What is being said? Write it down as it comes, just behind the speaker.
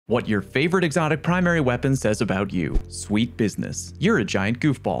What your favorite exotic primary weapon says about you. Sweet business. You're a giant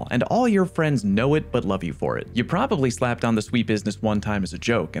goofball, and all your friends know it but love you for it. You probably slapped on the sweet business one time as a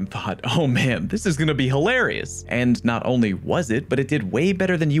joke and thought, oh man, this is gonna be hilarious. And not only was it, but it did way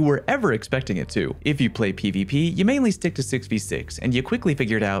better than you were ever expecting it to. If you play PvP, you mainly stick to 6v6, and you quickly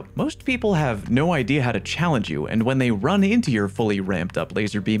figured out most people have no idea how to challenge you, and when they run into your fully ramped up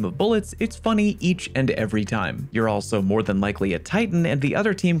laser beam of bullets, it's funny each and every time. You're also more than likely a Titan, and the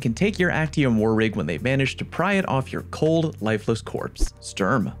other team can take your Actium war rig when they manage to pry it off your cold, lifeless corpse.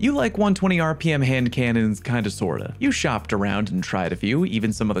 Sturm. You like 120 RPM hand cannons, kinda sorta. You shopped around and tried a few,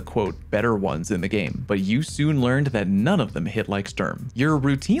 even some of the quote better ones in the game, but you soon learned that none of them hit like Sturm. You're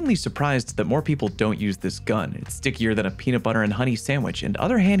routinely surprised that more people don't use this gun. It's stickier than a peanut butter and honey sandwich, and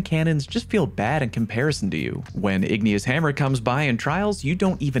other hand cannons just feel bad in comparison to you. When Igneous Hammer comes by in trials, you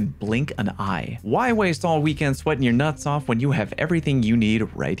don't even blink an eye. Why waste all weekend sweating your nuts off when you have everything you need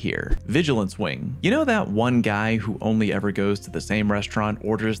right here? Vigilance Wing. You know that one guy who only ever goes to the same restaurant,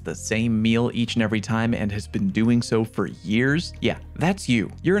 orders the same meal each and every time, and has been doing so for years? Yeah, that's you.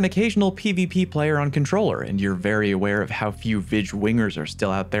 You're an occasional PvP player on controller, and you're very aware of how few Vig Wingers are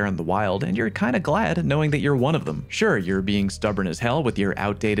still out there in the wild, and you're kinda glad knowing that you're one of them. Sure, you're being stubborn as hell with your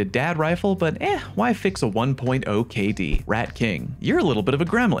outdated dad rifle, but why fix a 1.0 KD? Rat King. You're a little bit of a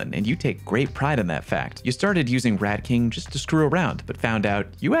gremlin, and you take great pride in that fact. You started using Rat King just to screw around, but found out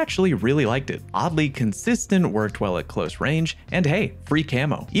you actually really liked it. Oddly consistent, worked well at close range, and hey, free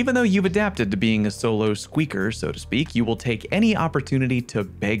camo. Even though you've adapted to being a solo squeaker, so to speak, you will take any opportunity to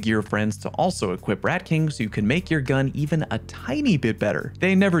beg your friends to also equip Rat King so you can make your gun even a tiny bit better.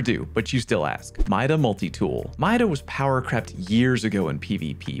 They never do, but you still ask. Mida Multi-Tool. Mida was power crept years ago in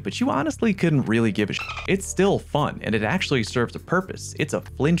PvP, but you honestly couldn't really give a shit. It's still fun, and it actually serves a purpose. It's a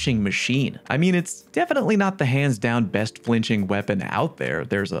flinching machine. I mean, it's definitely not the hands down best flinching weapon out there.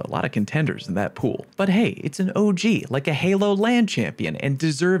 There's a lot of contenders in that pool. But hey, it's an OG, like a Halo LAN champion, and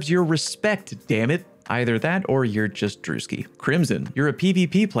deserves your respect, damn it. Either that or you're just Drewski. Crimson. You're a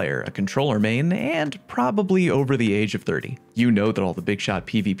PvP player, a controller main, and probably over the age of 30. You know that all the big shot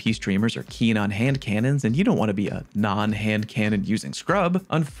PvP streamers are keen on hand cannons, and you don't want to be a non-hand cannon using scrub.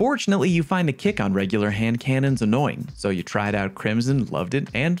 Unfortunately, you find the kick on regular hand cannons annoying, so you tried out Crimson, loved it,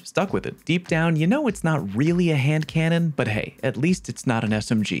 and stuck with it. Deep down, you know it's not really a hand cannon, but hey, at least it's not an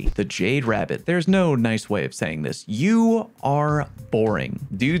SMG. The Jade Rabbit. There's no nice way of saying this. You are boring.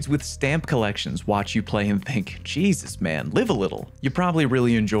 Dudes with stamp collections watch you play and think, Jesus man, live a little. You probably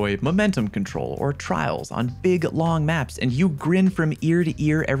really enjoy momentum control or trials on big long maps, and you grin from ear to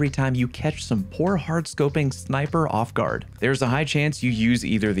ear every time you catch some poor hard scoping sniper off guard. There's a high chance you use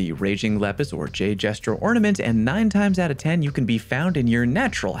either the Raging Lepus or Jade Gesture ornament, and 9 times out of 10 you can be found in your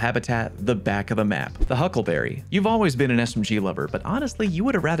natural habitat, the back of the map. The Huckleberry. You've always been an SMG lover, but honestly you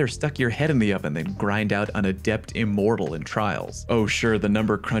would have rather stuck your head in the oven than grind out an adept immortal in trials. Oh sure, the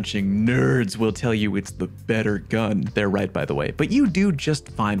number crunching nerds will tell you it's the better gun. They're right, by the way, but you do just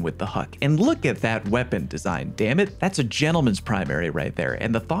fine with the Huck. And look at that weapon design, damn it. That's a gentleman's primary right there,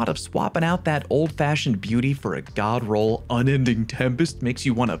 and the thought of swapping out that old-fashioned beauty for a god roll unending tempest makes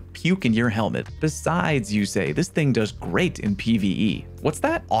you want to puke in your helmet. Besides, you say, this thing does great in PvE. What's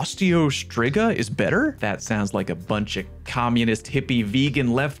that? Osteo Striga is better? That sounds like a bunch of communist, hippie, vegan,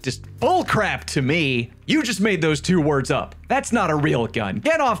 leftist bullcrap to me. You just made those 2 words up. That's not a real gun.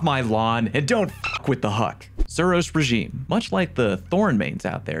 Get off my lawn and don't fuck with the Huck. Suros Regime. Much like the Thorn mains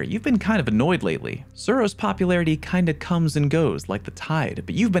out there, you've been kind of annoyed lately. Suros' popularity kinda comes and goes like the tide,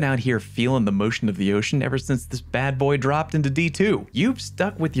 but you've been out here feeling the motion of the ocean ever since this bad boy dropped into D2. You've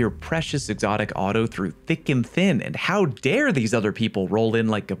stuck with your precious exotic auto through thick and thin, and how dare these other people roll in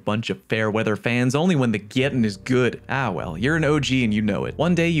like a bunch of fair weather fans only when the getting is good. Ah well, you're an OG and you know it.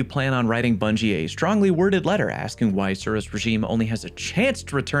 One day you plan on writing Bungie a strongly worded letter asking why Suros Regime only has a chance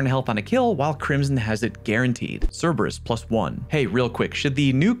to return health on a kill while Crimson has it guaranteed. Cerberus +1. Hey, real quick, should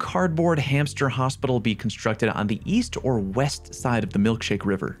the new cardboard hamster hospital be constructed on the east or west side of the Milkshake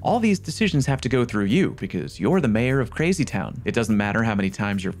River? All these decisions have to go through you because you're the mayor of Crazy Town. It doesn't matter how many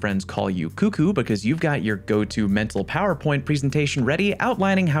times your friends call you cuckoo because you've got your go-to mental PowerPoint presentation ready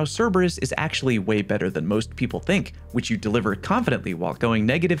outlining how Cerberus is actually way better than most people think, which you deliver confidently while going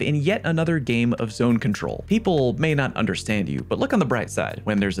negative in yet another game of zone control. People may not understand you, but look on the bright side.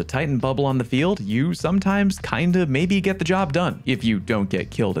 When there's a Titan bubble on the field, you sometimes kinda maybe get the job done. If you don't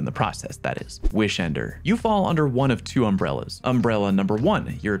get killed in the process, that is. Wishender. You fall under one of 2 umbrellas. Umbrella number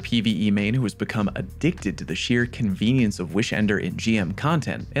 1, you're a PvE main who has become addicted to the sheer convenience of Wishender in GM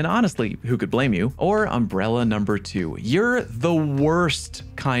content, and honestly, who could blame you? Or umbrella number 2, you're the worst worst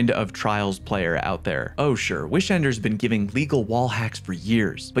kind of Trials player out there. Oh sure, Wishender's been giving legal wall hacks for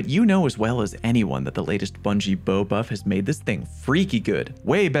years, but you know as well as anyone that the latest Bungie bow buff has made this thing freaky good.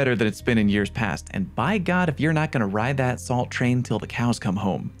 Way better than it's been in years past, and by God, if you're not gonna ride that salt train till the cows come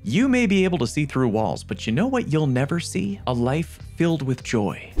home. You may be able to see through walls, but you know what you'll never see? A life filled with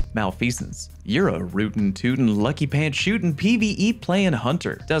joy. Malfeasance. You're a rootin' tootin' lucky pants shootin' PvE playing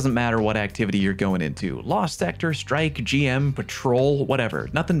hunter. Doesn't matter what activity you're going into. Lost Sector, Strike, GM, Patrol, whatever.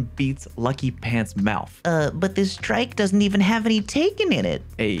 Nothing beats lucky pants Malf. But this strike doesn't even have any taken in it.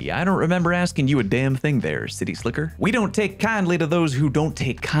 Hey, I don't remember asking you a damn thing there, City Slicker. We don't take kindly to those who don't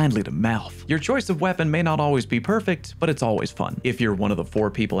take kindly to Malf. Your choice of weapon may not always be perfect, but it's always fun. If you're one of the 4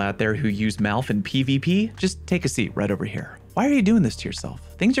 people out there who use Malf in PvP, just take a seat right over here. Why are you doing this to yourself?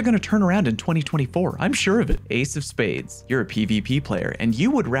 Things are going to turn around in 2024. I'm sure of it. Ace of Spades. You're a PvP player, and you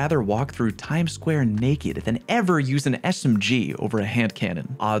would rather walk through Times Square naked than ever use an SMG over a hand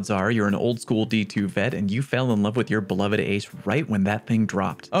cannon. Odds are you're an old school D2 vet, and you fell in love with your beloved Ace right when that thing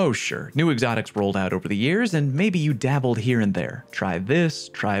dropped. Oh sure, new exotics rolled out over the years, and maybe you dabbled here and there. Try this,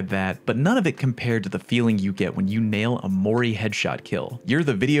 try that, but none of it compared to the feeling you get when you nail a Mori headshot kill. You're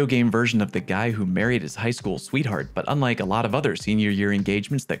the video game version of the guy who married his high school sweetheart, but unlike a lot of other senior year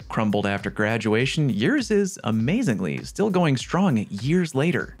engagements that crumbled after graduation, yours is, amazingly, still going strong years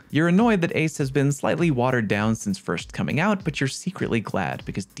later. You're annoyed that Ace has been slightly watered down since first coming out, but you're secretly glad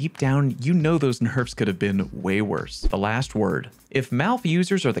because deep down, you know those nerfs could have been way worse. The last word. If Malf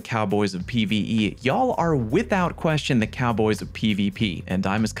users are the cowboys of PvE, y'all are without question the cowboys of PvP, and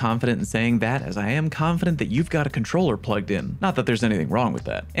I'm as confident in saying that as I am confident that you've got a controller plugged in. Not that there's anything wrong with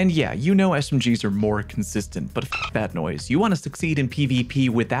that. And yeah, you know SMGs are more consistent, but f that noise. You want to succeed in PvP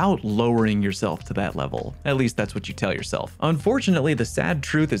without lowering yourself to that level. At least that's what you tell yourself. Unfortunately, the sad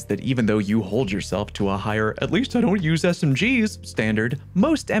truth is that even though you hold yourself to a higher, at least I don't use SMGs standard,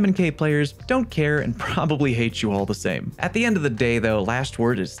 most M&K players don't care and probably hate you all the same. At the end of the day though, last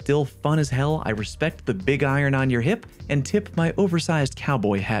word is still fun as hell. I respect the big iron on your hip and tip my oversized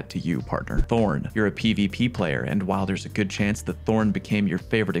cowboy hat to you, partner. Thorn. You're a PvP player, and while there's a good chance that Thorn became your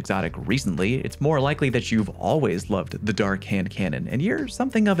favorite exotic recently, it's more likely that you've always loved the dark hand cannon, and you're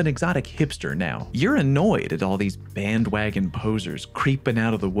something of an exotic hipster now. You're annoyed at all these bandwagon posers creeping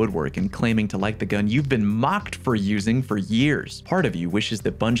out of the woodwork and claiming to like the gun you've been mocked for using for years. Part of you wishes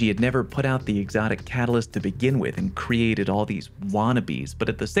that Bungie had never put out the exotic catalyst to begin with and created all these wannabes, but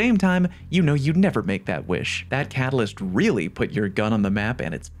at the same time, you know you'd never make that wish. That catalyst really put your gun on the map,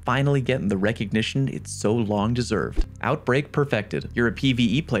 and it's finally getting the recognition it's so long deserved. Outbreak Perfected. You're a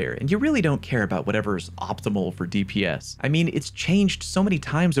PvE player, and you really don't care about whatever's optimal for DPS. I mean, it's changed so many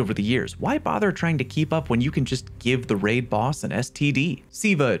times over the years. Why bother trying to keep up when you can just give the raid boss an STD?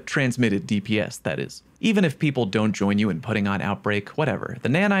 Siva transmitted DPS, that is. Even if people don't join you in putting on Outbreak, whatever. The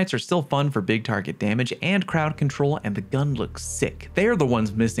nanites are still fun for big target damage and crowd control, and the gun looks sick. They're the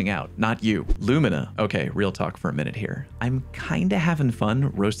ones missing out, not you. Lumina. Okay, real talk for a minute here. I'm kinda having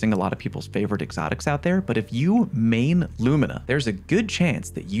fun roasting a lot of people's favorite exotics out there, but if you main Lumina, there's a good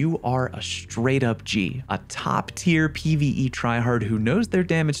chance that you are a straight up G. A top tier PvE tryhard who knows their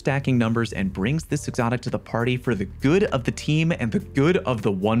damage stacking numbers and brings this exotic to the party for the good of the team and the good of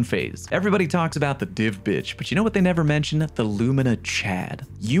the one phase. Everybody talks about the div bitch, but you know what they never mention? The Lumina Chad.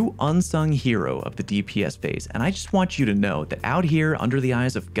 You unsung hero of the DPS phase, and I just want you to know that out here under the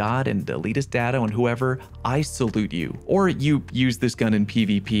eyes of God and elitist data and whoever, I salute you. Or you use this gun in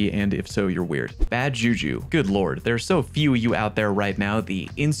PvP, and if so, you're weird. Bad Juju. Good lord, there's so few of you out there right now. The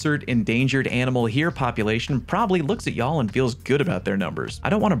insert endangered animal here population probably looks at y'all and feels good about their numbers. I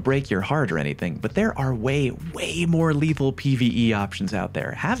don't want to break your heart or anything, but there are way more lethal PvE options out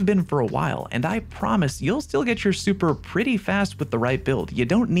there. Have been for a while, and I promise you'll still get your super pretty fast with the right build. You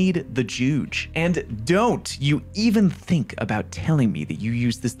don't need the Juge. And don't you even think about telling me that you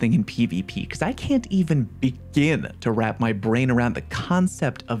use this thing in PvP, because I can't even begin to wrap my brain around the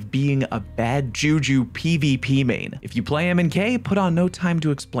concept of being a bad Juju PvP main. If you play M&K, put on No Time to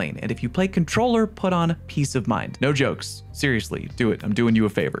Explain, and if you play controller, put on Peace of Mind. No jokes. Seriously, do it. I'm doing you a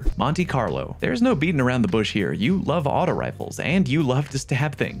favor. Monte Carlo. There's no beating around the bush here. You love auto rifles, and you love to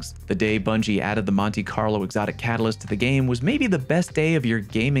stab things. The day Bungie added the Monte Carlo exotic catalyst to the game was maybe the best day of your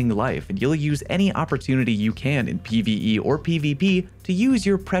gaming life, and you'll use any opportunity you can in PvE or PvP to use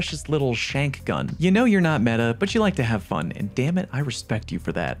your precious little shank gun. You know you're not meta, but you like to have fun, and damn it, I respect you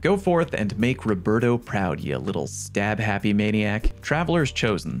for that. Go forth and make Roberto proud, you little stab-happy maniac. Traveler's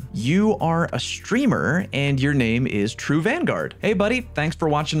Chosen. You are a streamer, and your name is True Vanguard. Hey buddy, thanks for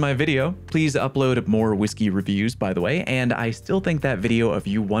watching my video. Please upload more whiskey reviews, by the way, and I still think that video of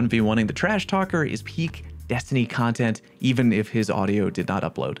you 1v1ing the trash talker is peak Destiny content, even if his audio did not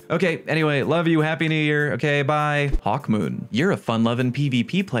upload. Okay, anyway, love you, happy new year, okay, bye. Hawkmoon, you're a fun-loving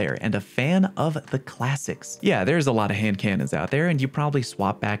PvP player and a fan of the classics. Yeah, there's a lot of hand cannons out there, and you probably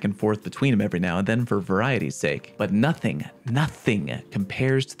swap back and forth between them every now and then for variety's sake. But nothing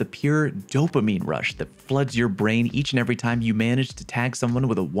compares to the pure dopamine rush that floods your brain each and every time you manage to tag someone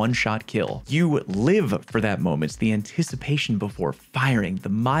with a one-shot kill. You live for that moment, the anticipation before firing, the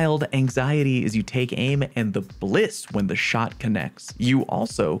mild anxiety as you take aim, and the bliss when the shot connects. You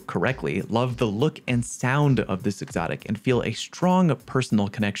also, correctly, love the look and sound of this exotic and feel a strong personal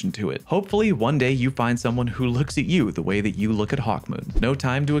connection to it. Hopefully, one day you find someone who looks at you the way that you look at Hawkmoon. No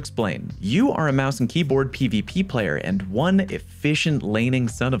time to explain. You are a mouse and keyboard PvP player and one efficient laning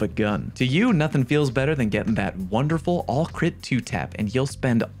son of a gun. To you, nothing feels better than getting that wonderful all-crit 2-tap, and you'll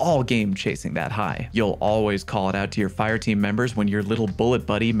spend all game chasing that high. You'll always call it out to your fire team members when your little bullet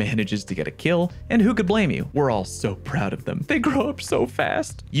buddy manages to get a kill, and who could blame you? We're all so proud of them. They grow up so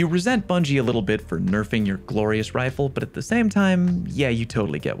fast. You resent Bungie a little bit for nerfing your glorious rifle, but at the same time, yeah, you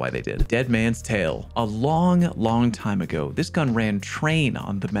totally get why they did. Dead Man's Tale. A long time ago, this gun ran train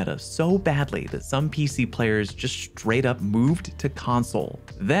on the meta so badly that some PC players just straight up moved to console.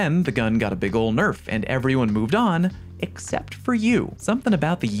 Then the gun got a big ol' nerf and everyone moved on, except for you. Something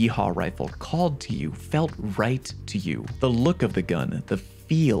about the Yeehaw rifle called to you, felt right to you. The look of the gun, the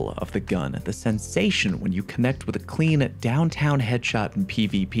feel of the gun, the sensation when you connect with a clean downtown headshot in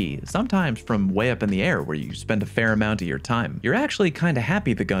PvP, sometimes from way up in the air where you spend a fair amount of your time. You're actually kinda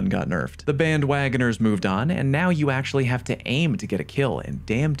happy the gun got nerfed. The bandwagoners moved on, and now you actually have to aim to get a kill, and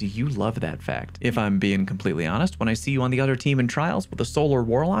damn do you love that fact. If I'm being completely honest, when I see you on the other team in Trials with a Solar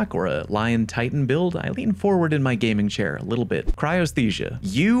Warlock or a Lion Titan build, I lean forward in my gaming chair a little bit. Cryosthesia.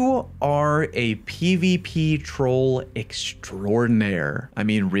 You are a PvP troll extraordinaire. I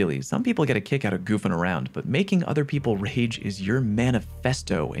mean, really, some people get a kick out of goofing around, but making other people rage is your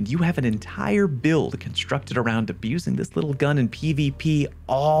manifesto, and you have an entire build constructed around abusing this little gun in PvP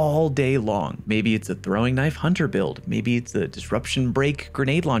all day long. Maybe it's a throwing knife hunter build, maybe it's a disruption break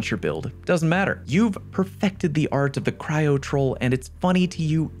grenade launcher build, doesn't matter. You've perfected the art of the cryo troll, and it's funny to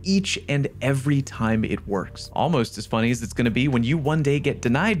you each and every time it works. Almost as funny as it's gonna be when you one day get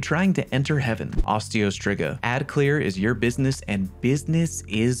denied trying to enter heaven. Osteo Striga. Ad clear is your business, and business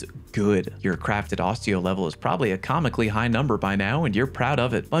is good. Your crafted Osteo level is probably a comically high number by now, and you're proud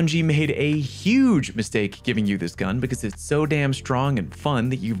of it. Bungie made a huge mistake giving you this gun because it's so damn strong and fun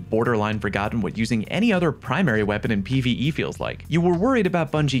that you've borderline forgotten what using any other primary weapon in PvE feels like. You were worried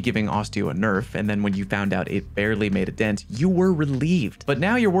about Bungie giving Osteo a nerf, and then when you found out it barely made a dent, you were relieved. But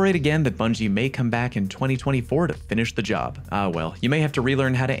now you're worried again that Bungie may come back in 2024 to finish the job. Ah well, you may have to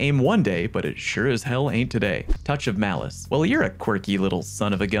relearn how to aim one day, but it sure as hell ain't today. Touch of Malice. Well, you're a quirky little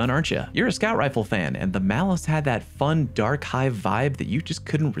son of a gun, aren't you? You're a scout rifle fan, and the Malice had that fun dark hive vibe that you just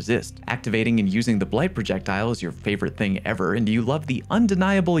couldn't resist. Activating and using the blight projectile is your favorite thing ever, and you love the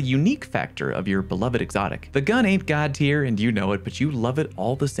undeniable unique factor of your beloved exotic. The gun ain't god tier, and you know it, but you love it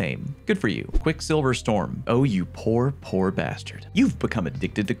all the same. Good for you. Quicksilver Storm. Oh, you poor bastard. You've become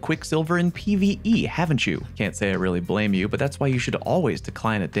addicted to Quicksilver in PvE, haven't you? Can't say I really blame you, but that's why you should always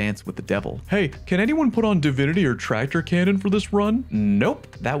decline a dance with the devil. Hey, can anyone put on Divinity or Tractor Cannon for this run? Nope.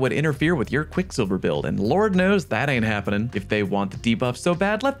 That would interfere with your Quicksilver build, and Lord knows that ain't happening. If they want the debuff so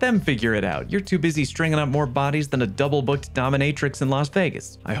bad, let them figure it out. You're too busy stringing up more bodies than a double-booked dominatrix in Las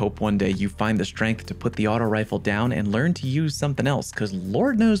Vegas. I hope one day you find the strength to put the auto rifle down and learn to use something else, cause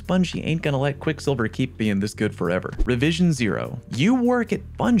Lord knows Bungie ain't gonna let Quicksilver keep being this good forever. Revision 0. You work at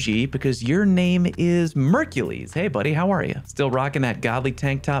Bungie because your name is Mercules. Hey buddy, how are you? Still rocking that godly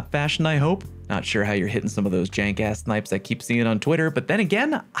tank top fashion, I hope? Not sure how you're hitting some of those jank-ass snipes I keep seeing on Twitter, but then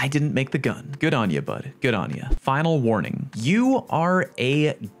again, I didn't make the gun. Good on you, bud. Good on you. Final warning. You are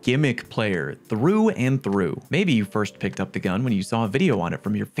a gimmick player through and through. Maybe you first picked up the gun when you saw a video on it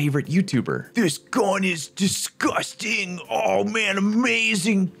from your favorite YouTuber. This gun is disgusting. Oh man,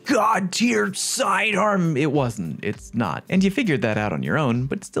 amazing. God tier sidearm. It wasn't. It's not. And you figured that out on your own,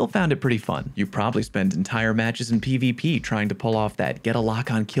 but still found it pretty fun. You probably spend entire matches in PvP trying to pull off that get a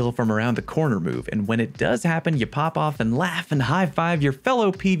lock on kill from around the corner move, and when it does happen, you pop off and laugh and high-five your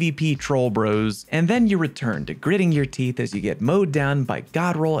fellow PvP troll bros, and then you return to gritting your teeth as you get mowed down by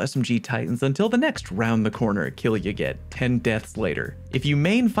godroll SMG titans until the next round the corner kill you get 10 deaths later. If you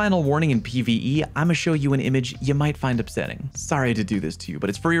main Final Warning in PvE, I'ma show you an image you might find upsetting. Sorry to do this to you,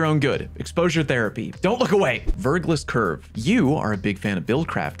 but it's for your own good. Exposure therapy. Don't look away! Verglas Curve. You are a big fan of build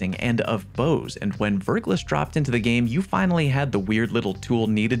crafting and of bows, and when Verglas dropped into the game, you finally had the weird little tool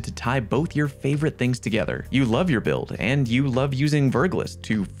needed to tie both your favorite things together. You love your build, and you love using Verglas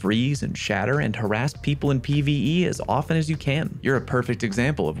to freeze and shatter and harass people in PvE as often as you can. You're a perfect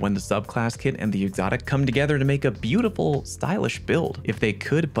example of when the subclass kit and the exotic come together to make a beautiful, stylish build. If they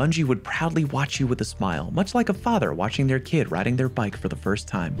could, Bungie would proudly watch you with a smile, much like a father watching their kid riding their bike for the first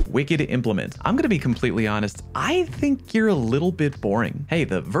time. Wicked Implement. I'm gonna be completely honest, I think you're a little bit boring. Hey,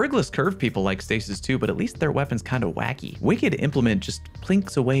 the Verglas Curve people like stasis too, but at least their weapon's kinda wacky. Wicked Implement just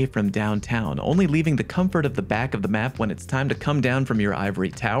plinks away from downtown, only leaving the comfort of the back of the map when it's time to come down from your ivory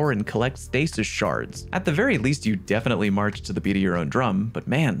tower and collect stasis shards. At the very least, you definitely march to the beat of your own drum, but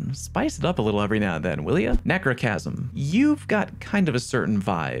man, spice it up a little every now and then, will ya? Necrochasm. You've got kind of a certain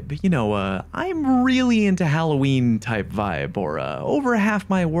vibe. You know, I'm really into Halloween type vibe, or over half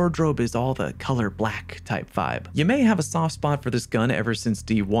my wardrobe is all the color black type vibe. You may have a soft spot for this gun ever since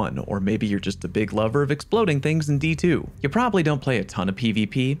D1, or maybe you're just a big lover of exploding things in D2. You probably don't play a ton of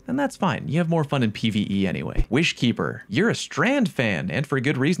PvP, and that's fine. You have more fun in PvE anyway. Wishkeeper. You're a Strand fan, and for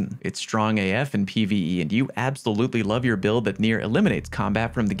good reason. It's strong AF in PvE, and you absolutely love your build that near eliminates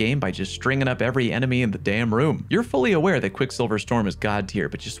combat from the game by just stringing up every enemy in the damn room. You're fully aware that Quicksilver Storm is god tier,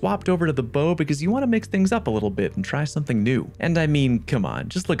 but you swapped over to the bow because you want to mix things up a little bit and try something new. And I mean, come on,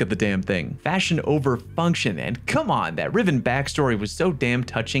 just look at the damn thing. Fashion over function, and come on, that Riven backstory was so damn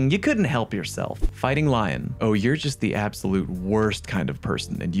touching, you couldn't help yourself. Fighting Lion. Oh, you're just the absolute worst kind of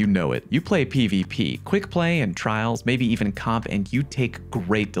person, and you know it. You play PvP, quick play and trials, maybe even comp, and you take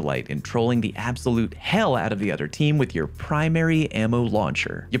great delight in trolling the absolute hell out of the other team with your primary ammo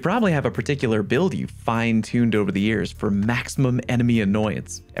launcher. You probably have a particular build you fine-tuned over the years for maximum enemy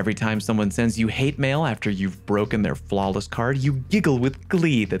annoyance. Every time someone sends you hate mail after you've broken their flawless card, you giggle with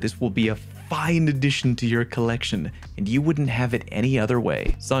glee that this will be a fine addition to your collection, and you wouldn't have it any other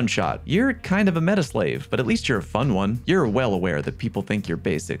way. Sunshot. You're kind of a meta slave, but at least you're a fun one. You're well aware that people think you're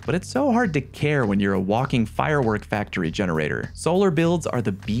basic, but it's so hard to care when you're a walking firework factory generator. Solar builds are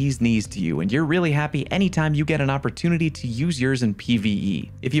the bee's knees to you, and you're really happy anytime you get an opportunity to use yours in PvE.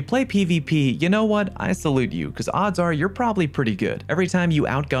 If you play PvP, you know what? I salute you, because odds are you're probably pretty good. Every time you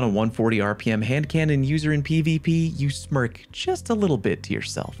outgun a 140 RPM hand cannon user in PvP, you smirk just a little bit to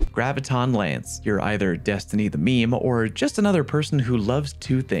yourself. Graviton Lance. You're either Destiny the meme or just another person who loves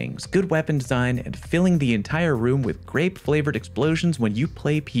two things: good weapon design and filling the entire room with grape-flavored explosions when you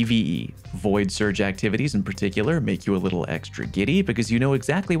play PvE. Void Surge activities in particular make you a little extra giddy because you know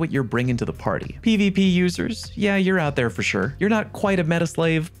exactly what you're bringing to the party. PvP users, yeah, you're out there for sure. You're not quite a meta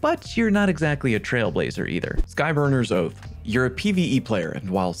slave, but you're not exactly a trailblazer either. Skyburner's Oath. You're a PvE player, and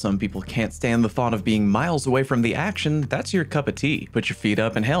while some people can't stand the thought of being miles away from the action, that's your cup of tea. Put your feet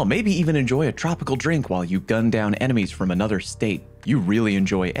up and hell, maybe even enjoy a tropical drink while you gun down enemies from another state. You really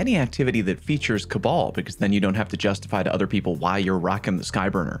enjoy any activity that features Cabal because then you don't have to justify to other people why you're rocking the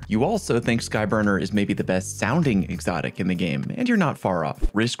Skyburner. You also think Skyburner is maybe the best sounding exotic in the game, and you're not far off.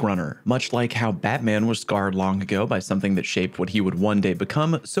 Riskrunner. Much like how Batman was scarred long ago by something that shaped what he would one day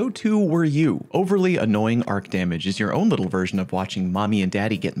become, so too were you. Overly annoying arc damage is your own little version of watching mommy and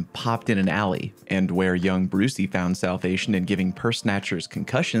daddy getting popped in an alley. And where young Brucey found salvation in giving purse snatchers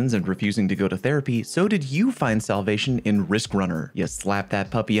concussions and refusing to go to therapy, so did you find salvation in Riskrunner. You slapped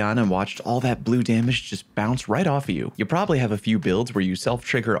that puppy on and watched all that blue damage just bounce right off of you. You probably have a few builds where you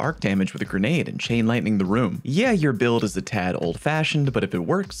self-trigger arc damage with a grenade and chain lightning the room. Yeah, your build is a tad old-fashioned, but if it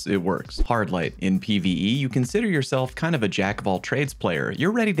works, it works. Hardlight. In PvE, you consider yourself kind of a jack-of-all-trades player.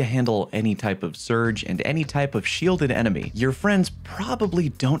 You're ready to handle any type of surge and any type of shielded enemy. Your friends probably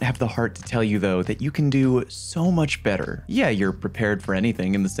don't have the heart to tell you, though, that you can do so much better. Yeah, you're prepared for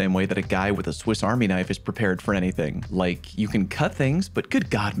anything in the same way that a guy with a Swiss Army knife is prepared for anything. Like, you can cut things, but good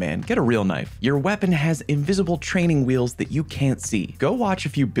God, man, get a real knife. Your weapon has invisible training wheels that you can't see. Go watch a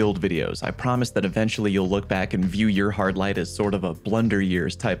few build videos. I promise that eventually you'll look back and view your hardlight as sort of a blunder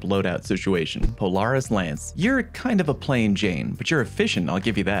years type loadout situation. Polaris Lance. You're kind of a plain Jane, but you're efficient, I'll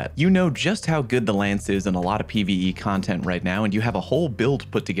give you that. You know just how good the Lance is in a lot of PvE content right now, and you have a whole build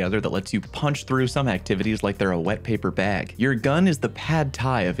put together that lets you punch through some activities like they're a wet paper bag. Your gun is the pad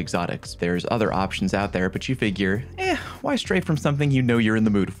thai of exotics. There's other options out there, but you figure, why stray from something you know you're in the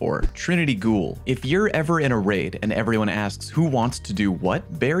mood for? Trinity Ghoul. If you're ever in a raid and everyone asks who wants to do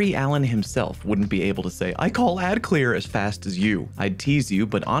what, Barry Allen himself wouldn't be able to say, I call ad clear as fast as you. I'd tease you,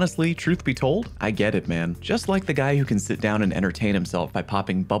 but honestly, truth be told, I get it, man. Just like the guy who can sit down and entertain himself by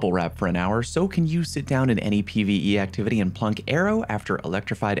popping bubble wrap for an hour, so can you sit down in any PvE activity and plunk arrow after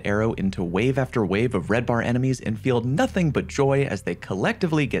electrified arrow into wave after wave of red bar enemies and feel nothing but joy as they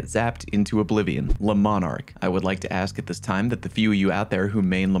collectively get zapped into oblivion. Monarque. I would like to ask at this time that the few of you out there who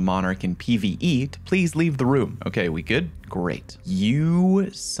main Monarque in PvE to please leave the room. Okay, we good? Great. You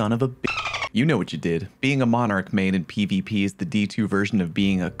son of a bitch. You know what you did. Being a Monarque main in PvP is the D2 version of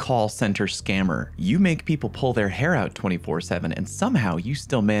being a call center scammer. You make people pull their hair out 24/7 and somehow you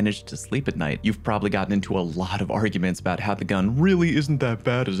still manage to sleep at night. You've probably gotten into a lot of arguments about how the gun really isn't that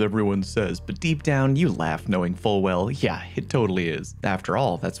bad as everyone says, but deep down you laugh knowing full well, yeah, it totally is. After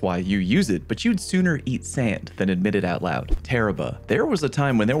all, that's why you use it, but you'd sooner eat sand than admit it out loud. Tarrabah. There was a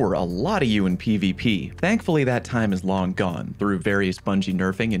time when there were a lot of you in PvP. Thankfully that time is long gone. Through various Bungie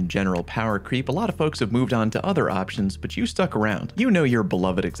nerfing and general power creep, a lot of folks have moved on to other options, but you stuck around. You know your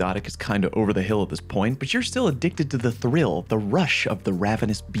beloved exotic is kinda over the hill at this point, but you're still addicted to the thrill, the rush of the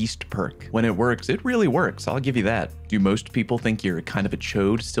Ravenous Beast perk. When it works, it really works, I'll give you that. Do most people think you're kind of a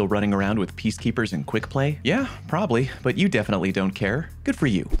chode still running around with Peacekeepers and Quick Play? Yeah, probably, but you definitely don't care. Good for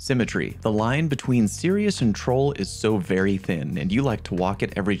you. Symmetry. The line between serious and troll is so very thin, and you like to walk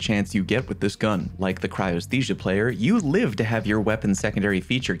it every chance you get with this gun. Like the Cryosthesia player, you live to have your weapon secondary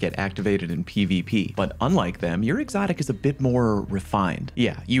feature get activated in PvP, but unlike them, your exotic is a bit more refined.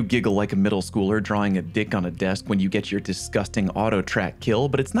 Yeah, you giggle like a middle schooler drawing a dick on a desk when you get your disgusting auto-track kill,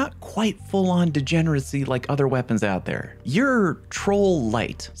 but it's not quite full-on degeneracy like other weapons out there. You're troll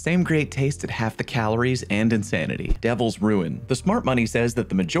light. Same great taste at half the calories and insanity. Devil's Ruin. The smart money says that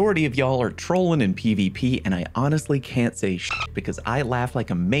the majority of y'all are trolling in PvP, and I honestly can't say shit because I laugh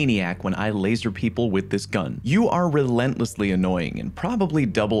like a maniac when I laser people with this gun. You are relentlessly annoying and probably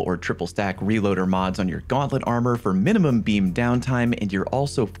double or triple stack reloader mods on your gauntlet armor for minimum beam downtime, and you're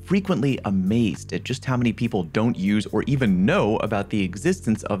also frequently amazed at just how many people don't use or even know about the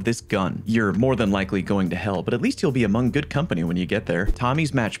existence of this gun. You're more than likely going to hell, but at least you'll be among good company when you get there.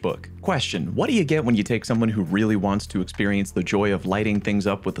 Tommy's Matchbook. Question: what do you get when you take someone who really wants to experience the joy of lighting things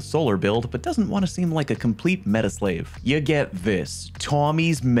up with a solar build but doesn't want to seem like a complete meta slave? You get this,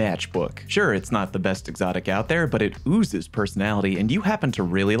 Tommy's Matchbook. Sure, it's not the best exotic out there, but it oozes personality, and you happen to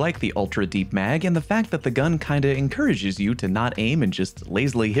really like the ultra deep mag and the fact that the gun kinda encourages you to not aim and just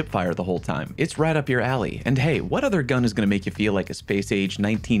lazily hipfire the whole time. It's right up your alley. And hey, what other gun is gonna make you feel like a space age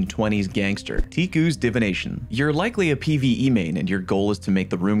 1920s gangster? Ticuu's Divination. You're likely a PvE main and your goal is to make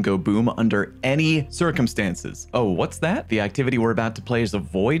the room go boom under any circumstances. Oh, what's that? The activity we're about to play is a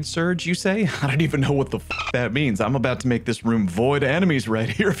void surge, you say? I don't even know what the f that means. I'm about to make this room void enemies right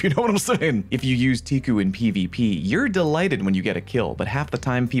here, if you know what I'm saying. If you use Ticuu in PvP, you're delighted when you get a kill, but half the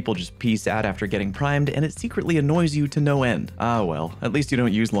time people just peace out after getting primed and it secretly annoys you to no end. Ah well, at least you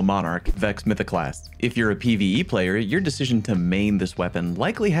don't use Monarque, Vex Mythoclast. If you're a PvE player, your decision to main this weapon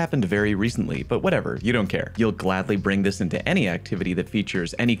likely happened very recently, but whatever, you don't care. You'll gladly bring this into any activity that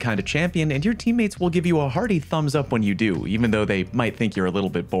features any kind of champion, and your teammates will give you a hearty thumbs up when you do, even though they might think you're a little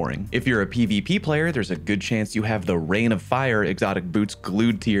bit boring. If you're a PvP player, there's a good chance you have the Rain of Fire exotic boots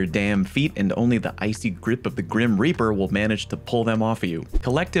glued to your damn feet, and only the icy grip of the Grim Reaper will manage to pull them off of you.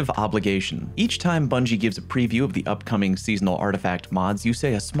 Collective Obligation. Each time Bungie gives a preview of the upcoming seasonal artifact mods, you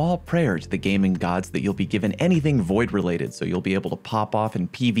say a small prayer to the gaming gods that you'll be given anything void related, so you'll be able to pop off in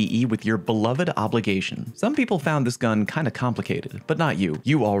PvE with your beloved Obligation. Some people found this gun kinda complicated, but not you.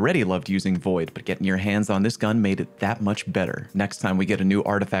 You already loved using void, but getting your hands on this gun made it that much better. Next time we get a new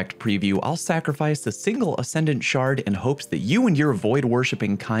artifact preview, I'll sacrifice a single Ascendant Shard in hopes that you and your void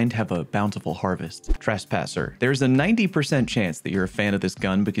worshipping kind have a bountiful harvest. Trespasser. There's a 90% chance that you're a fan of this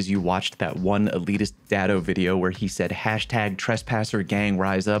gun because you watched that one elitist Dado video where he said hashtag Trespasser gang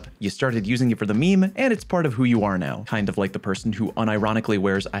rise up. You started using it for the meme, and it's part of who you are now. Kind of like the person who unironically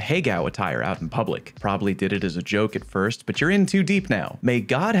wears a Hagao attire out in public. Probably did it as a joke at first, but you're in too deep now. May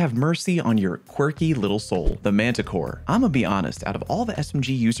God have mercy on your quirky little soul. The Manticore. I'ma be honest, out of all the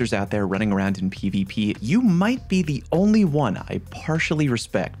SMG users out there running around in PvP, you might be the only one I partially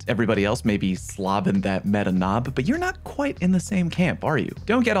respect. Everybody else may be slobbing that meta knob, but you're not quite in the same camp, are you?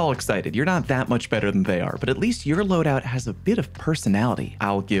 Don't get all excited, you're not that much better than they are, but at least your loadout has a bit of personality.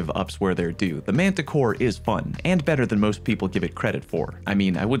 I'll give ups where they're due. The Manticore is fun, and better than most people give it credit for. I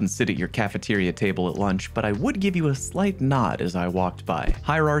mean, I wouldn't sit at your cafeteria table at lunch, but I would give you a slight nod as I walked by.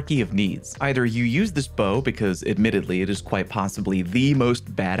 Hierarchy of needs. Either you use this bow because admittedly it is quite possibly the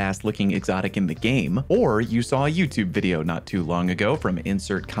most badass looking exotic in the game, or you saw a YouTube video not too long ago from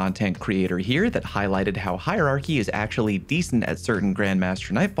insert content creator here that highlighted how Hierarchy is actually decent at certain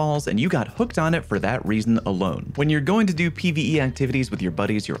Grandmaster Nightfalls and you got hooked on it for that reason alone. When you're going to do PvE activities with your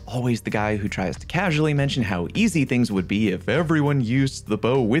buddies, you're always the guy who tries to casually mention how easy things would be if everyone used the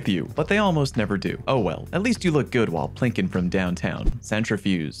bow with you, but they almost never do. Oh well, at least you look good while plinking from downtown.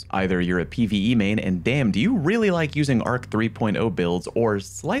 Centrifuge. Either you're a PvE main and damn, do you really like using Arc 3.0 2.0 builds, or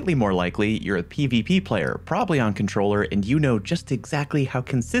slightly more likely, you're a PvP player, probably on controller, and you know just exactly how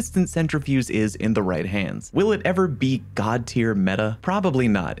consistent Centrifuge is in the right hands. Will it ever be god tier meta? Probably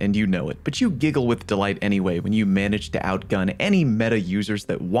not, and you know it, but you giggle with delight anyway when you manage to outgun any meta users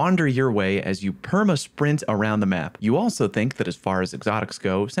that wander your way as you perma-sprint around the map. You also think that as far as exotics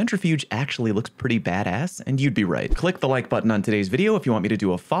go, Centrifuge actually looks pretty badass, and you'd be right. Click the like button on today's video if you want me to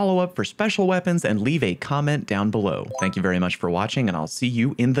do a follow-up for special weapons, and leave a comment down below. Thank you very much for watching, and I'll see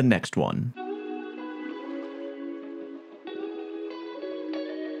you in the next one.